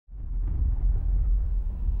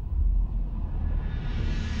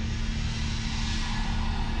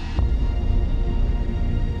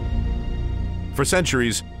For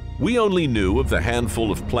centuries, we only knew of the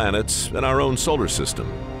handful of planets in our own solar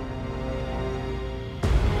system.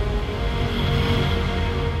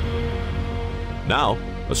 Now,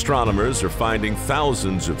 astronomers are finding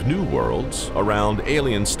thousands of new worlds around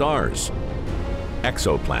alien stars,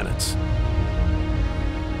 exoplanets.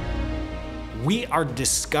 We are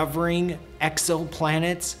discovering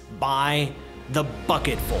exoplanets by the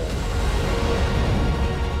bucketful.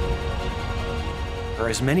 There are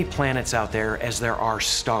as many planets out there as there are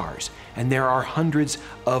stars, and there are hundreds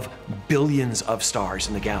of billions of stars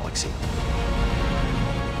in the galaxy.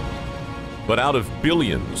 But out of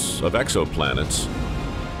billions of exoplanets,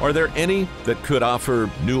 are there any that could offer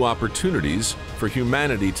new opportunities for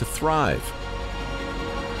humanity to thrive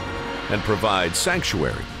and provide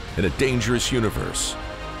sanctuary in a dangerous universe?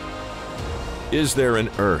 Is there an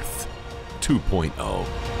Earth 2.0?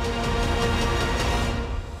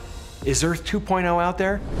 Is Earth 2.0 out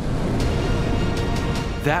there?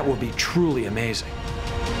 That will be truly amazing.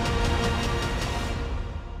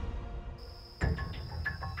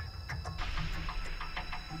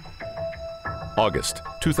 August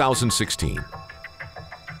 2016.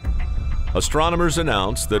 Astronomers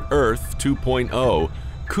announced that Earth 2.0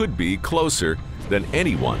 could be closer than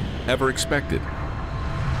anyone ever expected.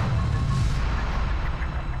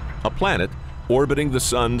 A planet orbiting the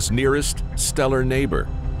Sun's nearest stellar neighbor,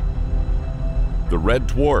 the red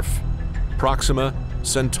dwarf, Proxima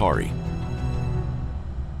Centauri.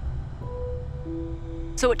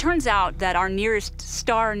 So it turns out that our nearest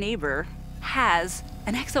star neighbor has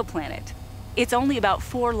an exoplanet. It's only about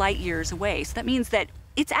 4 light years away, so that means that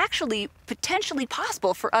it's actually potentially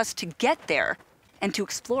possible for us to get there and to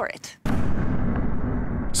explore it.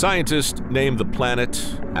 Scientists named the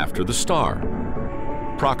planet after the star,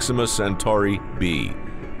 Proxima Centauri b,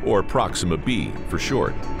 or Proxima b for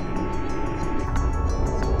short.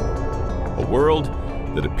 A world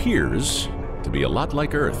that appears to be a lot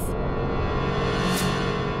like Earth.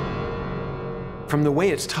 From the way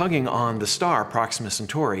it's tugging on the star, Proxima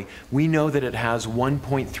Centauri, we know that it has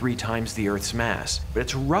 1.3 times the Earth's mass, but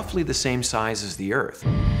it's roughly the same size as the Earth.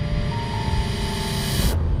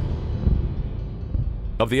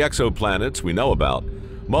 Of the exoplanets we know about,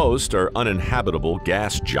 most are uninhabitable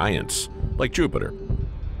gas giants, like Jupiter.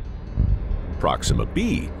 Proxima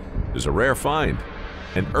b is a rare find,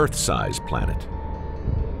 an Earth-sized planet.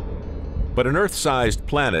 But an Earth-sized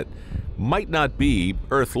planet might not be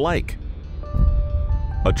Earth-like.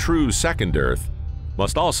 A true second Earth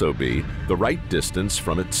must also be the right distance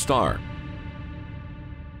from its star.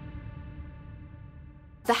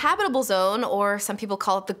 The habitable zone, or some people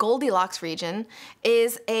call it the Goldilocks region,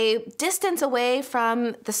 is a distance away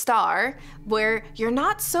from the star where you're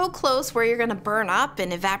not so close where you're going to burn up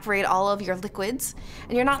and evaporate all of your liquids,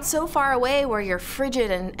 and you're not so far away where you're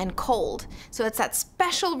frigid and cold. So it's that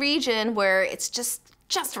special region where it's just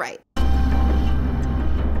right.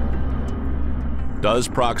 Does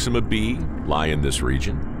Proxima b lie in this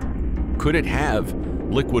region? Could it have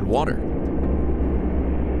liquid water?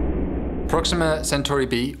 Proxima Centauri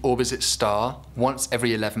b orbits its star once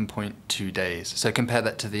every 11.2 days. So compare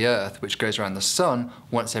that to the Earth, which goes around the Sun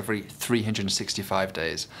once every 365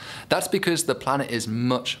 days. That's because the planet is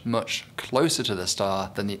much, much closer to the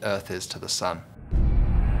star than the Earth is to the Sun.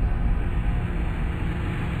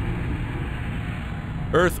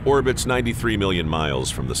 Earth orbits 93 million miles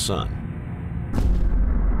from the Sun.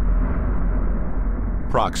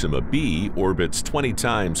 Proxima b orbits 20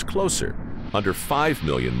 times closer, under 5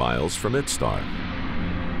 million miles from its star.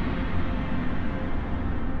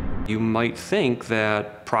 You might think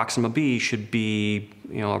that Proxima b should be,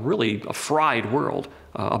 really a fried world,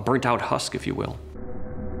 a burnt-out husk, if you will.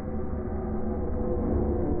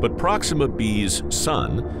 But Proxima b's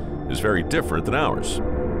sun is very different than ours.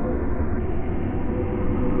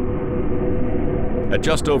 At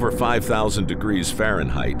just over 5,000 degrees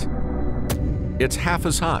Fahrenheit, it's half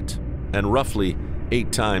as hot and roughly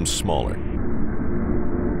 8 times smaller.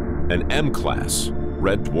 An M-class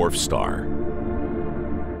red dwarf star.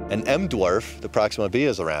 An M dwarf, the Proxima b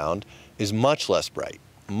is around, is much less bright,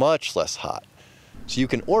 much less hot. So you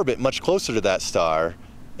can orbit much closer to that star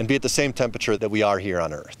and be at the same temperature that we are here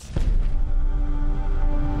on Earth.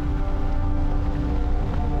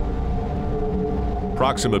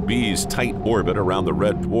 Proxima b's tight orbit around the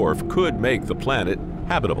red dwarf could make the planet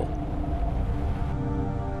habitable.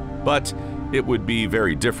 But it would be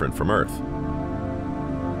very different from Earth.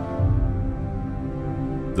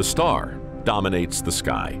 The star dominates the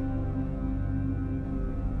sky,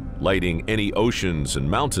 lighting any oceans and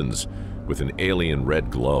mountains with an alien red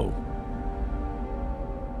glow.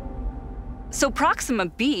 So Proxima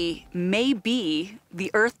b may be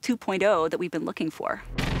the Earth 2.0 that we've been looking for.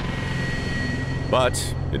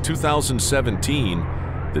 But in 2017,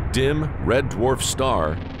 the dim red dwarf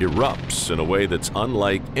star erupts in a way that's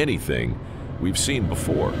unlike anything we've seen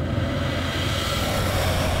before,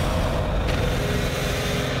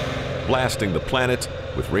 blasting the planet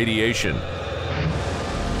with radiation.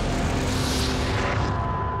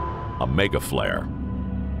 A mega flare.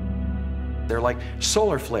 They're like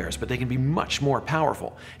solar flares, but they can be much more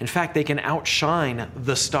powerful. In fact, they can outshine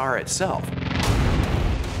the star itself.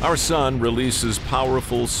 Our sun releases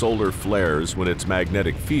powerful solar flares when its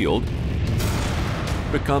magnetic field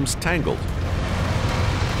becomes tangled.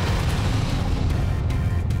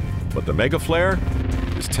 But the mega flare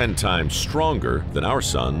is 10 times stronger than our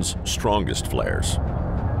sun's strongest flares.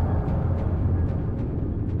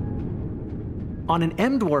 On an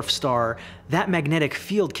M-dwarf star, that magnetic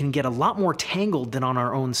field can get a lot more tangled than on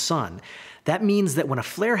our own sun. That means that when a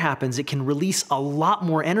flare happens, it can release a lot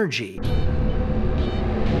more energy.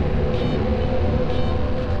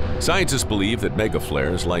 Scientists believe that mega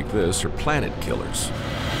flares like this are planet killers.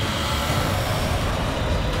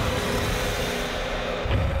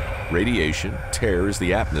 Radiation tears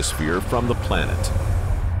the atmosphere from the planet.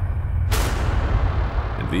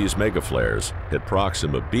 And these mega flares hit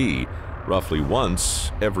Proxima b roughly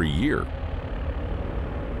once every year.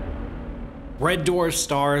 Red dwarf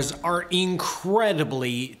stars are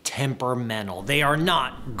incredibly temperamental. They are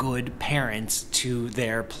not good parents to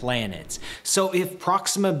their planets. So if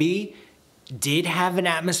Proxima b did have an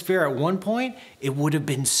atmosphere at one point, it would have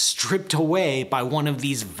been stripped away by one of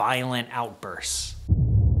these violent outbursts,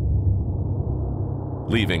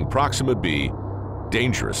 leaving Proxima b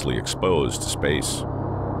dangerously exposed to space.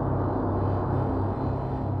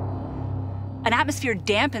 An atmosphere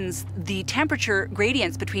dampens the temperature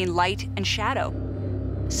gradients between light and shadow.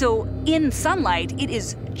 So in sunlight, it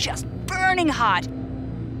is just burning hot.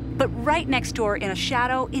 But right next door in a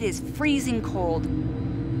shadow, it is freezing cold.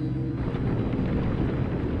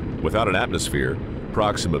 Without an atmosphere,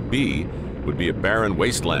 Proxima b would be a barren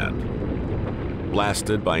wasteland,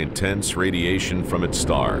 blasted by intense radiation from its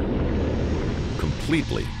star,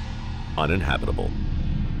 completely uninhabitable.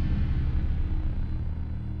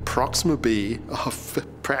 Proxima b, our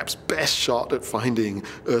perhaps best shot at finding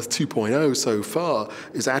Earth 2.0 so far,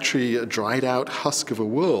 is actually a dried out husk of a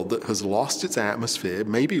world that has lost its atmosphere,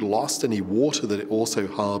 maybe lost any water that it also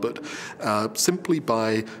harbored, simply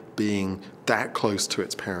by being that close to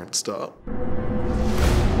its parent star.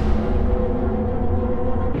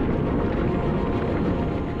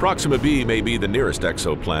 Proxima b may be the nearest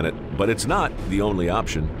exoplanet, but it's not the only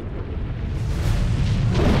option.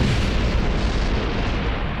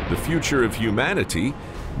 The future of humanity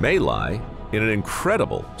may lie in an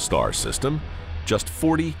incredible star system just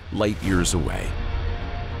 40 light years away.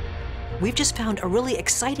 We've just found a really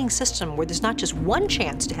exciting system where there's not just one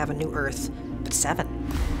chance to have a new Earth, but 7.